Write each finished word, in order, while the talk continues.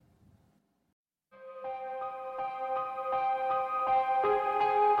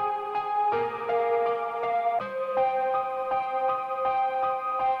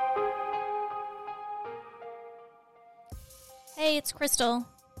it's Crystal.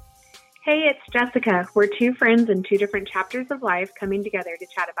 Hey, it's Jessica. We're two friends in two different chapters of life coming together to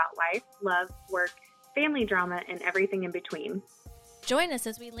chat about life, love, work, family drama, and everything in between. Join us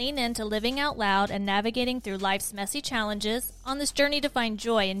as we lean into living out loud and navigating through life's messy challenges on this journey to find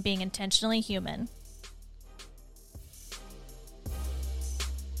joy in being intentionally human.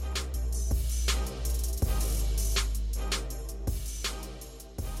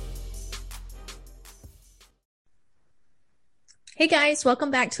 Hey guys,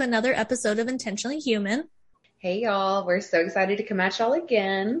 welcome back to another episode of Intentionally Human. Hey y'all, we're so excited to come at y'all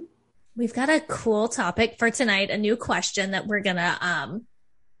again. We've got a cool topic for tonight, a new question that we're gonna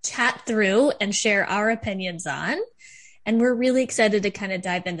chat through and share our opinions on. And we're really excited to kind of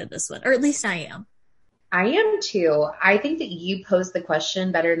dive into this one, or at least I am. I am too. I think that you posed the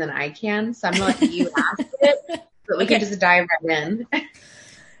question better than I can, so I'm gonna let you ask it, but we can just dive right in.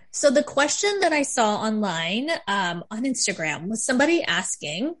 So the question that I saw online on Instagram was somebody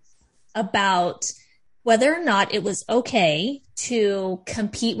asking about whether or not it was okay to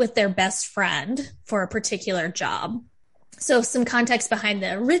compete with their best friend for a particular job. So some context behind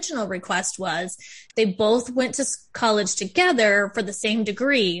the original request was they both went to college together for the same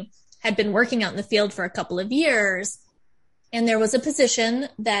degree, had been working out in the field for a couple of years, and there was a position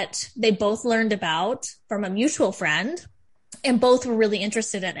that they both learned about from a mutual friend, and both were really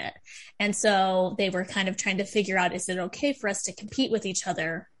interested in it. And so they were kind of trying to figure out, is it okay for us to compete with each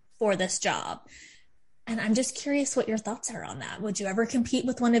other for this job? And I'm just curious what your thoughts are on that. Would you ever compete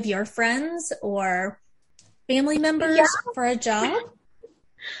with one of your friends or family members for a job?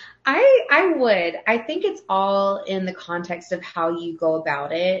 I would. I think it's all in the context of how you go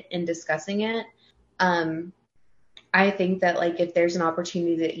about it and discussing it. I think that like if there's an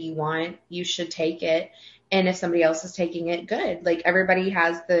opportunity that you want, you should take it. And if somebody else is taking it, good. Like everybody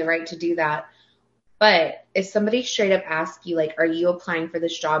has the right to do that. But if somebody straight up asks you, like, are you applying for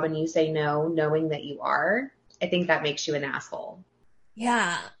this job, and you say no, knowing that you are, I think that makes you an asshole.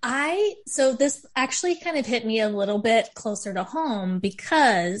 Yeah, so this actually kind of hit me a little bit closer to home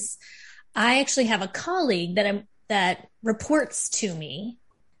because I actually have a colleague that reports to me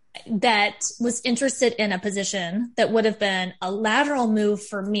that was interested in a position that would have been a lateral move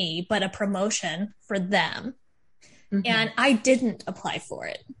for me, but a promotion for them. Mm-hmm. And I didn't apply for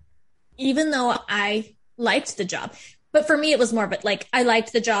it, even though I liked the job. But for me, it was more of it, like, I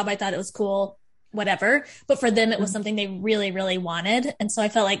liked the job. I thought it was cool, whatever. But for them, it was something they really, really wanted. And so I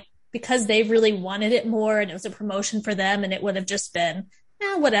felt like because they really wanted it more and it was a promotion for them and it would have just been,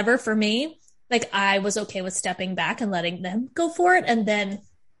 whatever for me, like I was okay with stepping back and letting them go for it. And then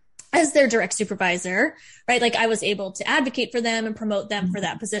as their direct supervisor, right, like I was able to advocate for them and promote them for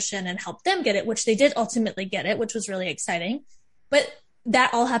that position and help them get it, which they did ultimately get it, which was really exciting. But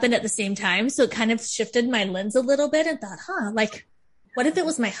that all happened at the same time. So it kind of shifted my lens a little bit and thought, like, what if it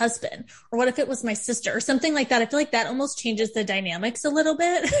was my husband, or what if it was my sister, or something like that? I feel like that almost changes the dynamics a little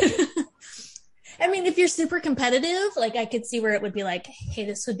bit. I mean, if you're super competitive, like I could see where it would be like, hey,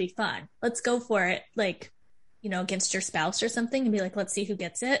 this would be fun. Let's go for it. Like, against your spouse or something, and be like, let's see who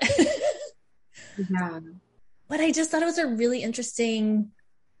gets it. Yeah. But I just thought it was a really interesting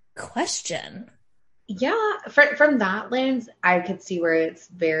question. Yeah. From that lens, I could see where it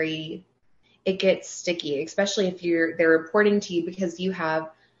gets sticky, especially if they're reporting to you because you have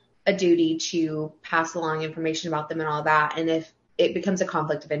a duty to pass along information about them and all that. And if it becomes a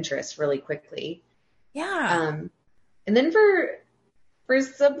conflict of interest really quickly. Yeah. And then for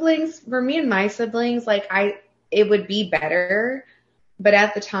siblings, for me and my siblings, like it would be better, but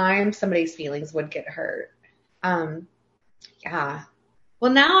at the time somebody's feelings would get hurt. Yeah.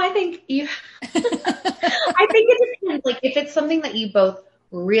 Well, now I think I think it depends. Like if it's something that you both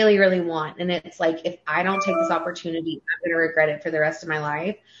really, really want, and it's like, if I don't take this opportunity, I'm going to regret it for the rest of my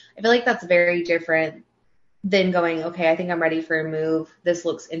life. I feel like that's very different than going, okay, I think I'm ready for a move. This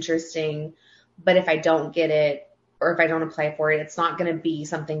looks interesting, but if I don't get it, or if I don't apply for it, it's not going to be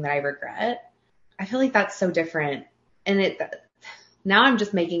something that I regret. I feel like that's so different. And now I'm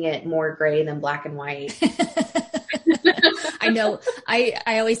just making it more gray than black and white. I know.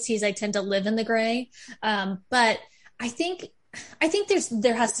 I always tease I tend to live in the gray. But I think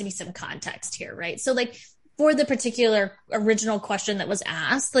there has to be some context here, right? So like for the particular original question that was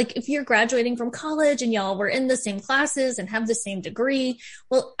asked, like if you're graduating from college and y'all were in the same classes and have the same degree,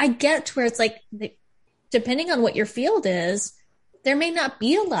 well, I get to where it's like, depending on what your field is, there may not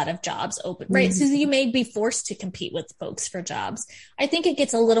be a lot of jobs open, right? Mm-hmm. So you may be forced to compete with folks for jobs. I think it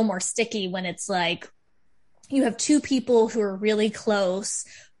gets a little more sticky when it's like you have two people who are really close,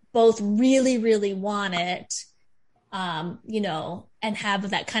 both really, really want it, and have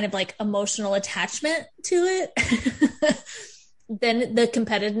that kind of like emotional attachment to it. then the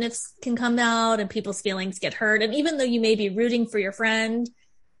competitiveness can come out and people's feelings get hurt. And even though you may be rooting for your friend,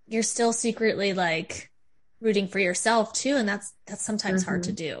 you're still secretly like rooting for yourself too. And that's sometimes hard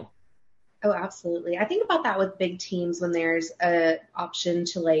to do. Oh, absolutely. I think about that with big teams when there's a option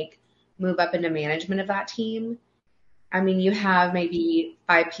to like move up into management of that team. I mean, you have maybe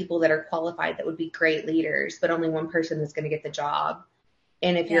 5 people that are qualified that would be great leaders, but only one person is going to get the job.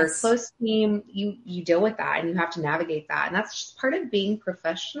 And if you're a close team, you deal with that and you have to navigate that. And that's just part of being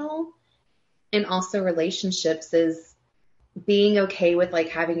professional. And also relationships is being okay with like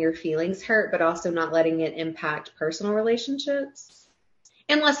having your feelings hurt, but also not letting it impact personal relationships.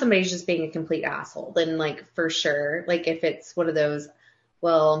 Unless somebody's just being a complete asshole, then like for sure, like if it's one of those,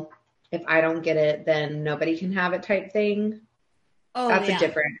 well, if I don't get it, then nobody can have it type thing. Oh, that's a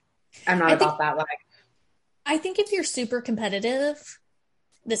different, I'm not about that life. I think if you're super competitive,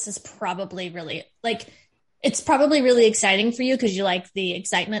 this is probably really like, it's probably really exciting for you because you like the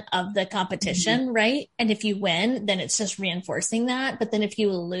excitement of the competition, right? And if you win, then it's just reinforcing that. But then if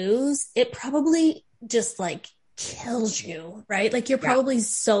you lose, it probably just like kills you, right? Like you're probably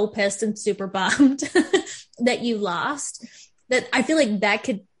so pissed and super bummed that you lost, that I feel like that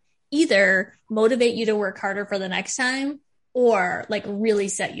could either motivate you to work harder for the next time or like really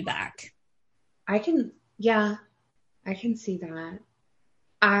set you back. I can see that.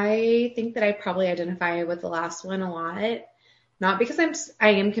 I think that I probably identify with the last one a lot, not because I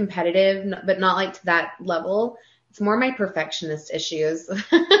am competitive, but not like to that level. It's more my perfectionist issues.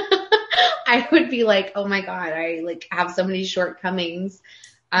 I would be like, oh my God, I like have so many shortcomings.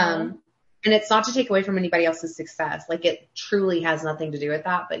 And it's not to take away from anybody else's success. Like it truly has nothing to do with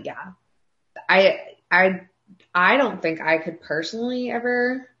that. But yeah, I don't think I could personally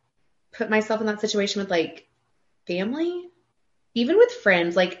ever put myself in that situation with like family, even with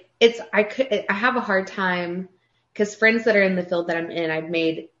friends. Like I have a hard time because friends that are in the field that I'm in, I've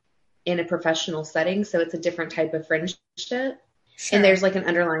made in a professional setting. So it's a different type of friendship. Sure. And there's like an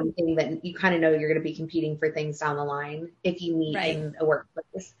underlying thing that you kind of know you're going to be competing for things down the line if you meet in a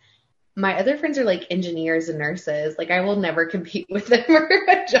workplace. My other friends are like engineers and nurses. Like I will never compete with them for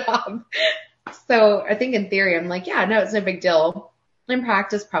a job. So I think in theory, I'm like, yeah, no, it's no big deal. In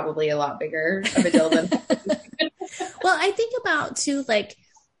practice, probably a lot bigger of a deal than. Well, I think about too, like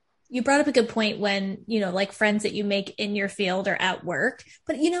you brought up a good point when, you know, like friends that you make in your field or at work,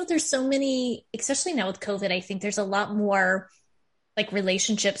 but you know, there's so many, especially now with COVID, I think there's a lot more like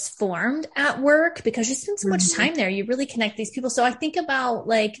relationships formed at work because you spend so much time there. You really connect these people. So I think about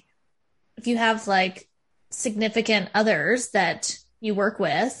like, if you have like significant others that you work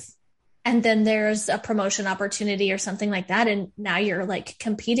with, and then there's a promotion opportunity or something like that, and now you're like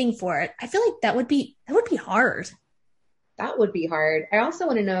competing for it, I feel like that would be hard. That would be hard. I also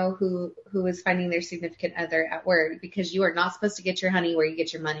want to know who is finding their significant other at work, because you are not supposed to get your honey where you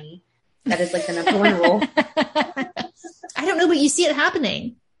get your money. That is like the number one rule. I don't know, but you see it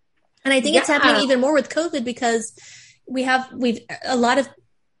happening. And I think it's happening even more with COVID because we've a lot of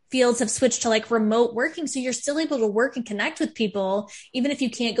fields have switched to like remote working. So you're still able to work and connect with people, even if you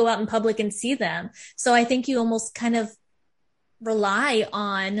can't go out in public and see them. So I think you almost kind of rely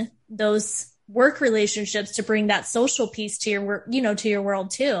on those work relationships to bring that social piece to your work, you know, to your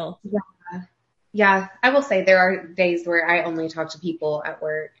world too. Yeah. I will say there are days where I only talk to people at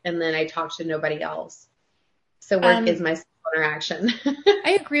work and then I talk to nobody else. So work is my interaction.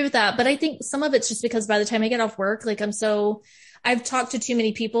 I agree with that. But I think some of it's just because by the time I get off work, like I've talked to too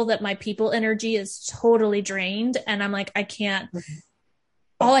many people that my people energy is totally drained. And I'm like, I can't,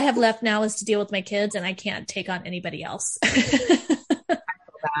 all I have left now is to deal with my kids and I can't take on anybody else. I feel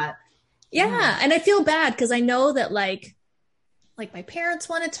that. Yeah. And I feel bad because I know that like my parents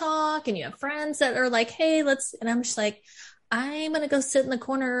want to talk and you have friends that are like, hey, and I'm just like, I'm going to go sit in the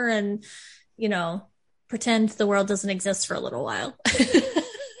corner and, you know, pretend the world doesn't exist for a little while.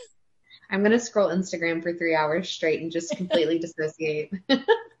 I'm going to scroll Instagram for 3 hours straight and just completely dissociate.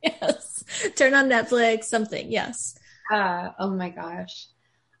 Yes. Turn on Netflix, something. Yes. Oh my gosh.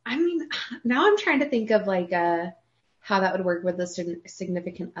 I mean, now I'm trying to think of like how that would work with a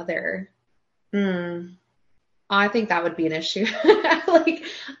significant other. I think that would be an issue.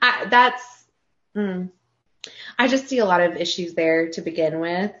 I just see a lot of issues there to begin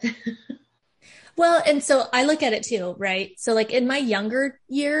with. Well, and so I look at it too, right? So like in my younger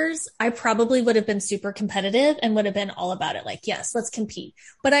years, I probably would have been super competitive and would have been all about it. Like, yes, let's compete.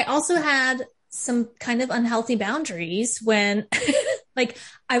 But I also had some kind of unhealthy boundaries when like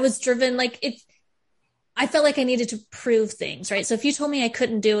I was driven, like if I felt like I needed to prove things, right? So if you told me I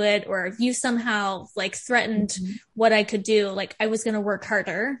couldn't do it, or if you somehow like threatened what I could do, like I was going to work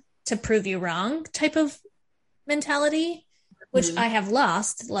harder to prove you wrong type of mentality. which I have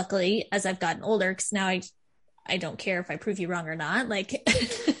lost, luckily, as I've gotten older, because now I don't care if I prove you wrong or not. Like,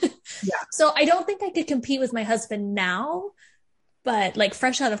 Yeah. so I don't think I could compete with my husband now, but like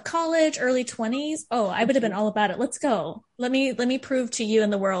fresh out of college, early 20s, oh, I would have been all about it. Let's go. Let me prove to you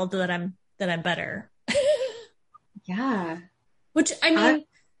and the world that I'm better. Yeah. Which, I mean,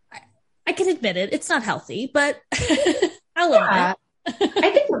 I can admit it. It's not healthy, but I'll own it. I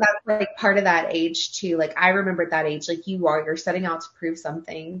think that's like part of that age too. Like I remember at that age, like you're setting out to prove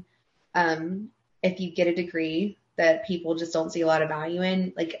something. If you get a degree that people just don't see a lot of value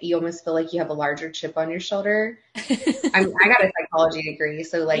in, like you almost feel like you have a larger chip on your shoulder. I got a psychology degree.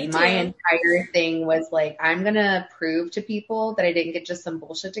 So like my entire thing was like, I'm going to prove to people that I didn't get just some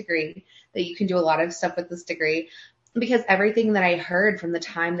bullshit degree, that you can do a lot of stuff with this degree. Because everything that I heard from the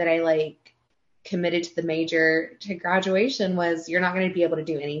time that I like committed to the major to graduation was, you're not going to be able to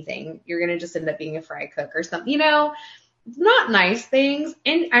do anything. You're going to just end up being a fry cook or something, not nice things.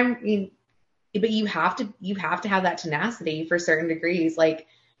 And I mean, but you have to have that tenacity for certain degrees. Like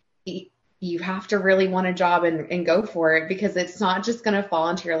you have to really want a job and go for it, because it's not just going to fall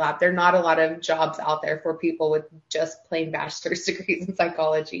into your lap. There are not a lot of jobs out there for people with just plain bachelor's degrees in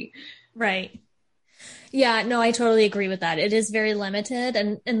psychology. Right. Yeah, no, I totally agree with that. It is very limited.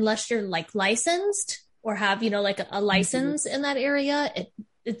 And unless you're like licensed or have, like a license in that area,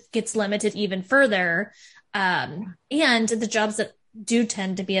 it gets limited even further. And the jobs that do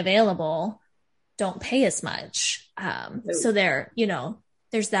tend to be available don't pay as much. So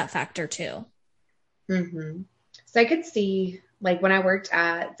there's that factor too. Mm-hmm. So I could see, like when I worked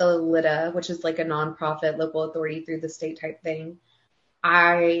at the LITA, which is like a nonprofit local authority through the state type thing,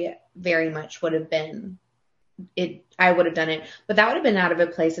 I very much would have been it. I would have done it, but that would have been out of a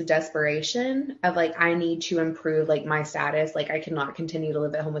place of desperation of like, I need to improve like my status. Like I cannot continue to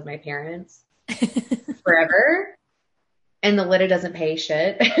live at home with my parents forever. And the LITA doesn't pay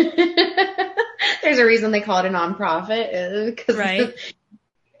shit. There's a reason they call it a nonprofit. Right.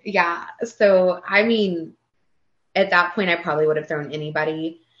 Yeah. So, I mean, at that point, I probably would have thrown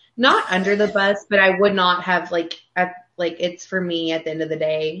anybody, not under the bus, but I would not have it's for me at the end of the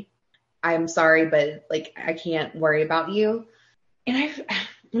day. I'm sorry, but like, I can't worry about you. And I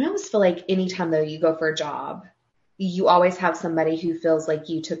always feel like anytime though you go for a job, you always have somebody who feels like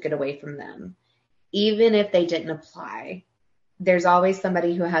you took it away from them. Even if they didn't apply, there's always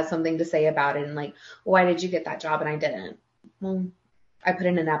somebody who has something to say about it. And like, why did you get that job and I didn't? Well, I put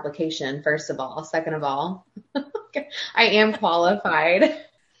in an application, first of all. Second of all, I am qualified.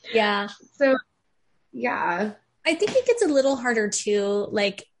 Yeah. So, yeah. I think it gets a little harder too.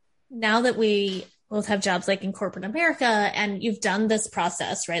 Like now that we both have jobs like in corporate America and you've done this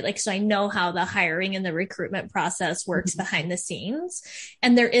process, right? Like, so I know how the hiring and the recruitment process works behind the scenes.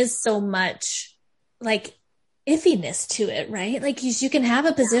 And there is so much like iffiness to it, right? Like you can have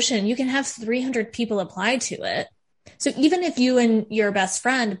a position, you can have 300 people apply to it. So even if you and your best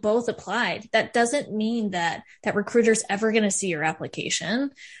friend both applied, that doesn't mean that recruiter's ever going to see your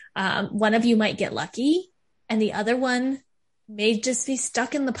application. One of you might get lucky and the other one may just be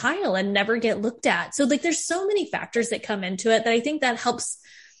stuck in the pile and never get looked at. So like there's so many factors that come into it that I think that helps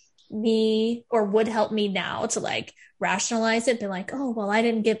me or would help me now to like rationalize it, be like, oh, well, I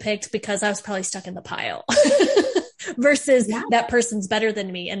didn't get picked because I was probably stuck in the pile versus that person's better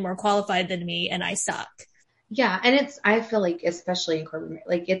than me and more qualified than me and I suck. Yeah. And I feel like, especially in corporate,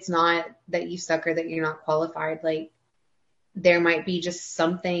 like it's not that you suck or that you're not qualified. Like there might be just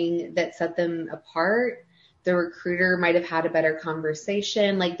something that set them apart. The recruiter might have had a better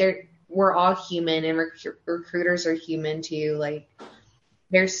conversation. Like we're all human and recruiters are human too. Like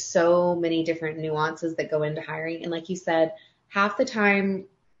there's so many different nuances that go into hiring. And like you said, half the time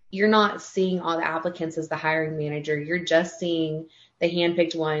you're not seeing all the applicants as the hiring manager. You're just seeing the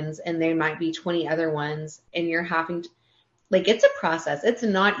handpicked ones and there might be 20 other ones and you're having to, like, it's a process. It's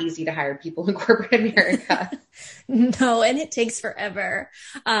not easy to hire people in corporate America. No, and it takes forever.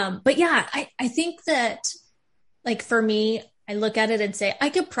 But yeah, I think that like for me, I look at it and say, I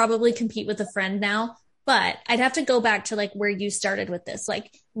could probably compete with a friend now, but I'd have to go back to like where you started with this,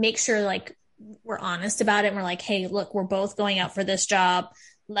 like make sure like we're honest about it. And we're like, hey, look, we're both going out for this job.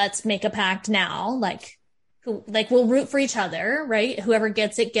 Let's make a pact now. Like we'll root for each other, right? Whoever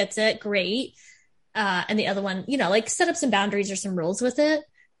gets it, great. And the other one, like set up some boundaries or some rules with it.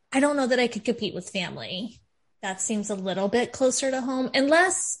 I don't know that I could compete with family. That seems a little bit closer to home,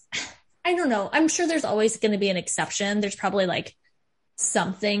 unless, I don't know. I'm sure there's always going to be an exception. There's probably like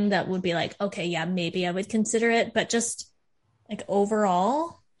something that would be like, okay, yeah, maybe I would consider it, but just like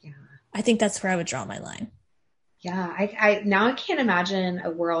overall, I think that's where I would draw my line. Yeah, I now I can't imagine a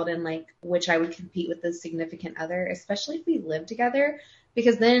world in like which I would compete with a significant other, especially if we live together.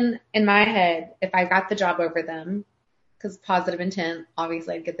 Because then in my head, if I got the job over them, because positive intent,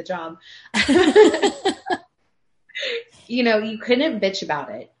 obviously I'd get the job. You know, you couldn't bitch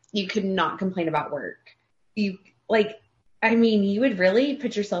about it. You could not complain about work. You like, I mean, you would really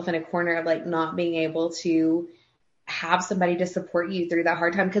put yourself in a corner of like not being able to have somebody to support you through that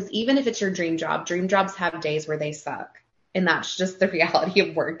hard time. Because even if it's your dream job, dream jobs have days where they suck. And that's just the reality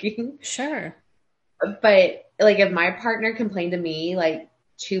of working. Sure. But like if my partner complained to me like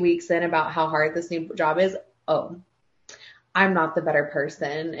 2 weeks in about how hard this new job is, oh, I'm not the better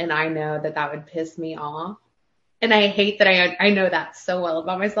person. And I know that that would piss me off. And I hate that I know that so well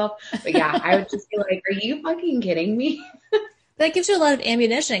about myself. But yeah, I would just be like, are you fucking kidding me? That gives you a lot of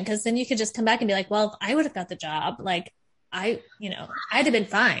ammunition because then you could just come back and be like, well, if I would have got the job, like I'd have been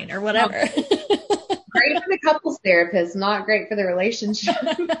fine or whatever. Great for the couples therapist, not great for the relationship.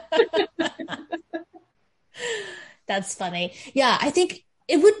 That's funny. Yeah, I think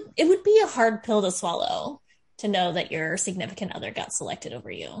it would be a hard pill to swallow to know that your significant other got selected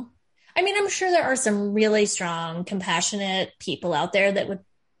over you. I mean, I'm sure there are some really strong, compassionate people out there that would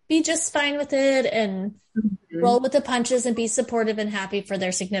be just fine with it and roll with the punches and be supportive and happy for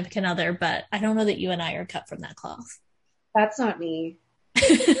their significant other. But I don't know that you and I are cut from that cloth. That's not me.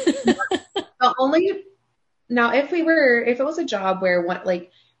 Now, if it was a job where one,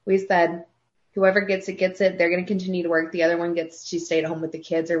 like we said, whoever gets it, they're going to continue to work. The other one gets to stay at home with the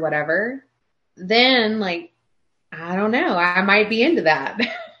kids or whatever. Then like, I don't know. I might be into that.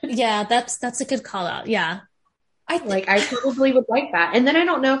 Yeah, that's a good call out. Yeah. I probably would like that. And then I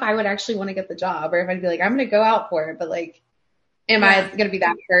don't know if I would actually want to get the job or if I'd be like, I'm going to go out for it. But like, am I going to be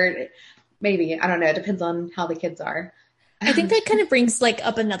that hurt? Maybe. I don't know. It depends on how the kids are. I think that kind of brings like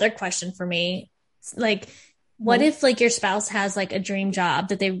up another question for me. Like, what if like your spouse has like a dream job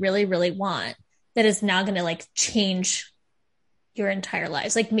that they really, really want that is now going to like change your entire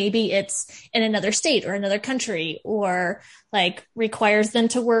lives? Like maybe it's in another state or another country or like requires them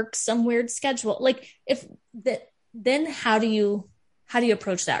to work some weird schedule. Like if that, then how do you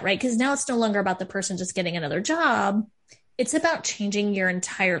approach that? Right. Because now it's no longer about the person just getting another job. It's about changing your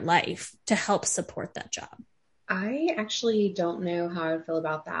entire life to help support that job. I actually don't know how I would feel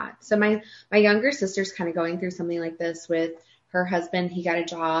about that. So my younger sister's kind of going through something like this with her husband. He got a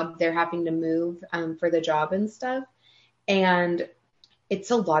job. They're having to move for the job and stuff. And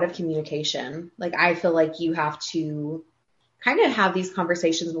it's a lot of communication. Like I feel like you have to kind of have these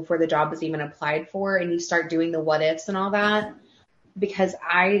conversations before the job is even applied for and you start doing the what ifs and all that. Because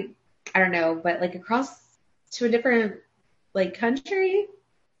I don't know, but like across to a different like country,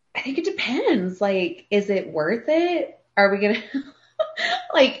 I think it depends. Like, is it worth it? Are we going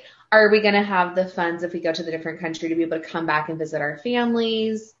to have the funds if we go to the different country to be able to come back and visit our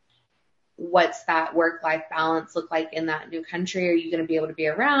families? What's that work-life balance look like in that new country? Are you going to be able to be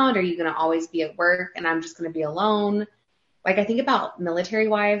around? Are you going to always be at work and I'm just going to be alone? Like I think about military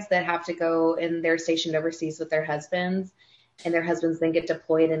wives that have to go and they're stationed overseas with their husbands and their husbands then get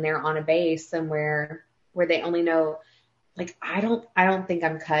deployed and they're on a base somewhere where they only know, like, I don't think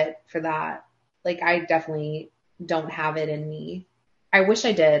I'm cut for that. Like I definitely don't have it in me. I wish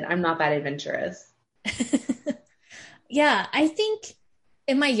I did. I'm not that adventurous. Yeah, I think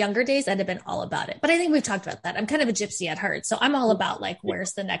in my younger days, I'd have been all about it. But I think we've talked about that. I'm kind of a gypsy at heart. So I'm all about like,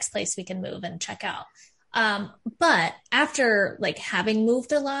 where's the next place we can move and check out. But after like having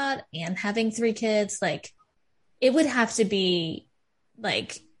moved a lot and having 3 kids, like it would have to be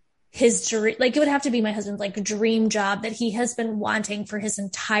like his dream, like it would have to be my husband's like dream job that he has been wanting for his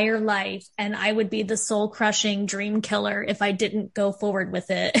entire life. And I would be the soul crushing dream killer if I didn't go forward with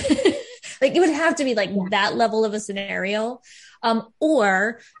it. Like it would have to be like that level of a scenario.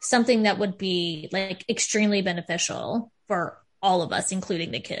 Or something that would be like extremely beneficial for all of us,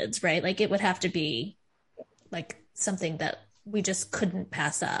 including the kids, right? Like it would have to be like something that we just couldn't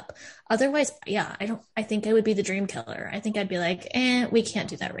pass up. Otherwise, yeah, I think I would be the dream killer. I think I'd be like, we can't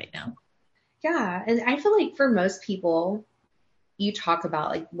do that right now. Yeah. And I feel like for most people, you talk about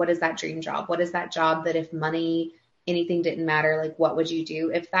like, what is that dream job? What is that job that if money, anything didn't matter, like what would you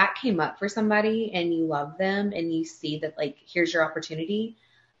do? If that came up for somebody and you love them and you see that like, here's your opportunity,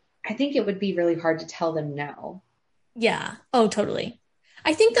 I think it would be really hard to tell them no. Yeah. Oh, totally.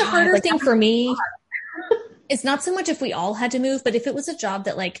 I think the harder thing for me is not so much if we all had to move, but if it was a job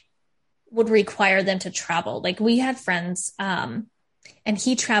that like would require them to travel. Like we had friends, and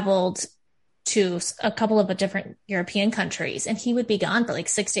he traveled to a couple of different European countries and he would be gone for like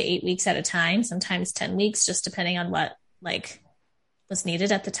 6 to 8 weeks at a time, sometimes 10 weeks, just depending on what like was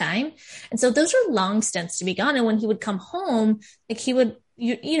needed at the time. And so those are long stints to be gone. And when he would come home, like he would,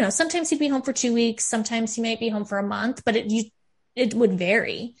 sometimes he'd be home for 2 weeks, sometimes he might be home for a month, but it would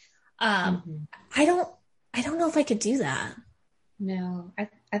vary. I don't know if I could do that. No,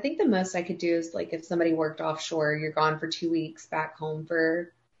 I think the most I could do is like if somebody worked offshore, you're gone for 2 weeks, back home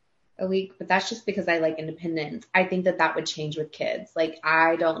for a week, but that's just because I like independence. I think that would change with kids. Like,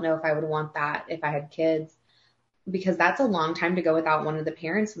 I don't know if I would want that if I had kids, because that's a long time to go without one of the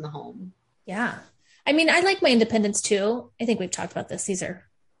parents in the home. Yeah. I mean, I like my independence too. I think we've talked about this. I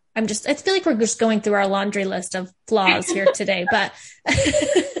feel like we're just going through our laundry list of flaws here today, but,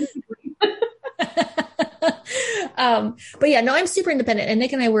 but yeah, no, I'm super independent, and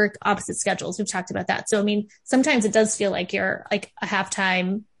Nick and I work opposite schedules. We've talked about that. So, I mean, sometimes it does feel like you're like a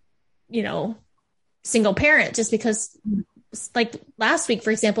half-time, single parent, just because like last week,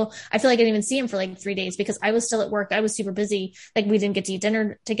 for example, I feel like I didn't even see him for like 3 days because I was still at work. I was super busy. Like, we didn't get to eat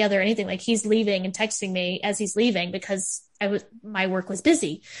dinner together or anything. Like, he's leaving and texting me as he's leaving because my work was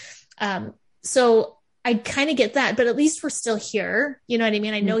busy. So I kind of get that, but at least we're still here. You know what I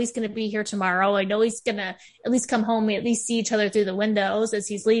mean? I know he's going to be here tomorrow. I know he's going to at least come home. We at least see each other through the windows as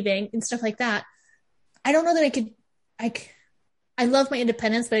he's leaving and stuff like that. I don't know that I love my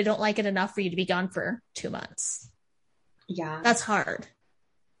independence, but I don't like it enough for you to be gone for 2 months. Yeah. That's hard.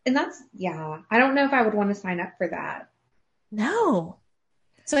 And I don't know if I would want to sign up for that. No.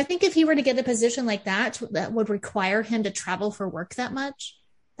 So I think if he were to get a position like that would require him to travel for work that much,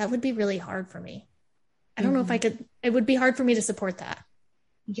 that would be really hard for me. I don't know if I could, it would be hard for me to support that.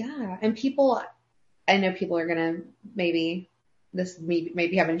 Yeah. And I know people are going to maybe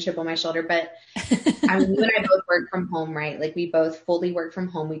having a chip on my shoulder, but I mean, you and I both work from home, right? Like, we both fully work from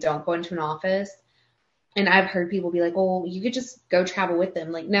home. We don't go into an office. And I've heard people be like, oh, you could just go travel with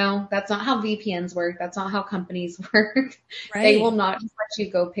them. Like, no, that's not how VPNs work. That's not how companies work. Right. They will not just let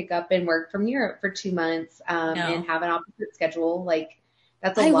you go pick up and work from Europe for 2 months and have an opposite schedule. Like,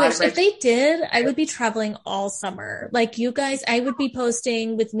 that's a lot. If they did, I would be traveling all summer. Like, you guys, I would be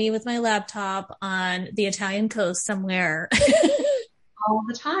posting with my laptop on the Italian coast somewhere. All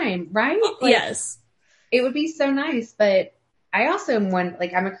the time, right? Like, yes. It would be so nice, but I also am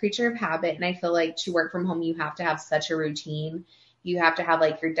I'm a creature of habit, and I feel like to work from home, you have to have such a routine. You have to have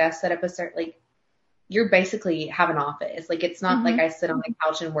like your desk set up you're basically have an office. Like, it's not like I sit on the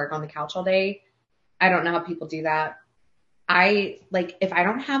couch and work on the couch all day. I don't know how people do that. If I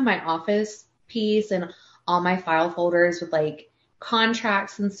don't have my office piece and all my file folders with like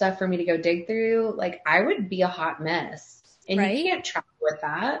contracts and stuff for me to go dig through, like, I would be a hot mess. And you can't travel with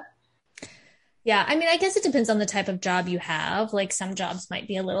that. Yeah. I mean, I guess it depends on the type of job you have. Like, some jobs might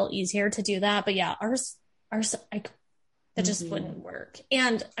be a little easier to do that, but yeah, ours, that just wouldn't work.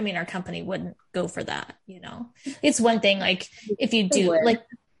 And I mean, our company wouldn't go for that. It's one thing, like, if you do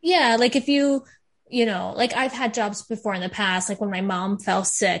if you, like, I've had jobs before in the past, like when my mom fell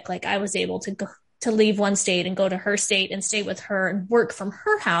sick, like, I was able to go to leave one state and go to her state and stay with her and work from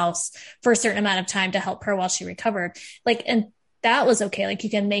her house for a certain amount of time to help her while she recovered. Like, and that was okay. Like, you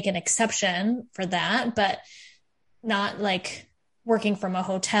can make an exception for that, but not like working from a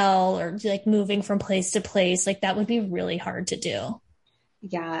hotel or like moving from place to place. Like, that would be really hard to do.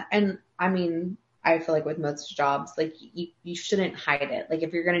 Yeah. And I mean, I feel like with most jobs, like, you shouldn't hide it. Like,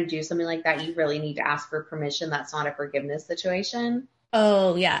 if you're going to do something like that, you really need to ask for permission. That's not a forgiveness situation.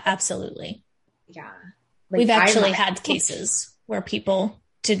 Oh yeah, absolutely. Yeah. Like, we've actually had cases where people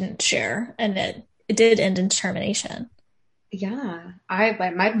didn't share, and it did end in termination. Yeah.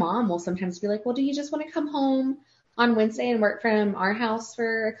 My mom will sometimes be like, well, do you just want to come home on Wednesday and work from our house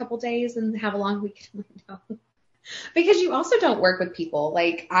for a couple days and have a long weekend? No. Because you also don't work with people.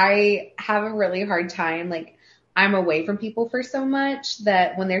 Like, I have a really hard time. Like, I'm away from people for so much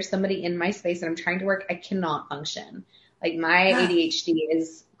that when there's somebody in my space and I'm trying to work, I cannot function. Like, my ADHD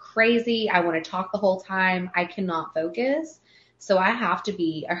is crazy. I want to talk the whole time. I cannot focus. So I have to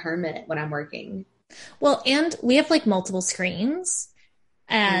be a hermit when I'm working. Well, and we have like multiple screens.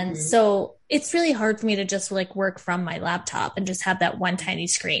 And so it's really hard for me to just like work from my laptop and just have that one tiny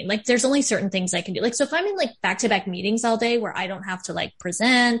screen. Like, there's only certain things I can do. Like, so if I'm in like back-to-back meetings all day where I don't have to like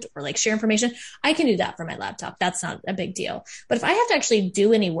present or like share information, I can do that from my laptop. That's not a big deal. But if I have to actually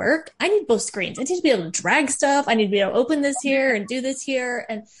do any work, I need both screens. I need to be able to drag stuff. I need to be able to open this here and do this here.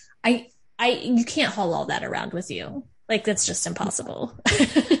 And you can't haul all that around with you. Like, that's just impossible.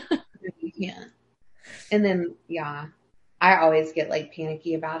 You can't. And then, yeah, I always get like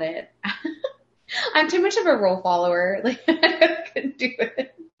panicky about it. I'm too much of a rule follower. Like, I couldn't do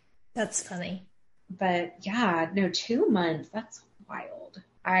it. That's funny. But yeah, no, 2 months. That's wild.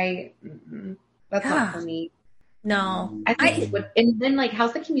 That's not for me. No. I think it would, and then like,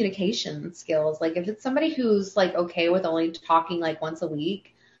 how's the communication skills? Like if it's somebody who's like okay with only talking like once a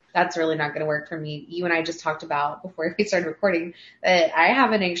week, that's really not going to work for me. You and I just talked about before we started recording that I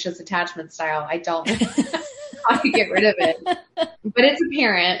have an anxious attachment style. I don't know how to get rid of it, but it's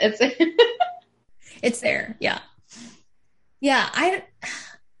apparent. It's there. Yeah. Yeah.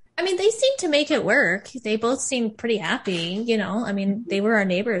 I mean, they seem to make it work. They both seemed pretty happy, you know. I mean, they were our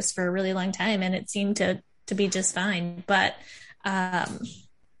neighbors for a really long time and it seemed to be just fine. But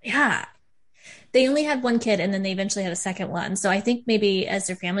yeah, they only had one kid and then they eventually had a second one. So I think maybe as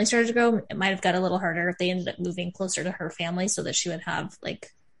their family started to grow, it might have got a little harder if they ended up moving closer to her family so that she would have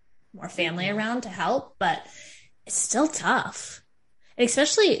like more family around to help. But it's still tough.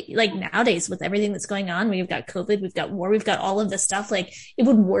 Especially like nowadays with everything that's going on, we've got COVID, we've got war, we've got all of this stuff. Like it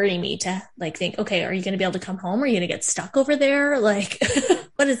would worry me to like think, okay, are you going to be able to come home? Are you going to get stuck over there? Like,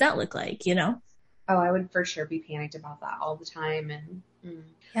 what does that look like? You know? Oh, I would for sure be panicked about that all the time. And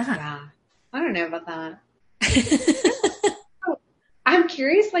yeah, I don't know about that. I'm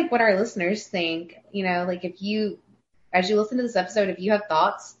curious, like what our listeners think, you know, like if you, as you listen to this episode, if you have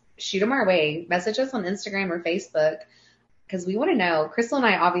thoughts, shoot them our way, message us on Instagram or Facebook. Because we want to know. Crystal and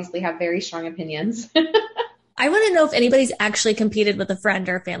I obviously have very strong opinions. I want to know if anybody's actually competed with a friend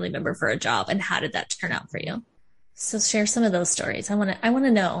or a family member for a job, and how did that turn out for you? So share some of those stories. I want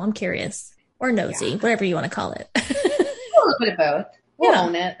to know. I'm curious, or nosy, whatever you want to call it. A little bit of both. We'll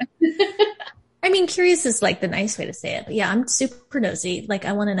own it. I mean, curious is like the nice way to say it, but yeah, I'm super nosy. Like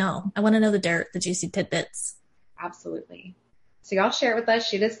I want to know. I want to know the dirt, the juicy tidbits. Absolutely. So y'all share it with us.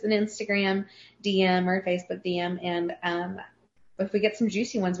 Shoot us an Instagram DM or Facebook DM. And if we get some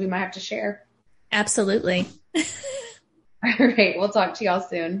juicy ones, we might have to share. Absolutely. All right. We'll talk to y'all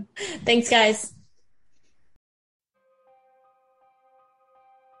soon. Thanks, guys.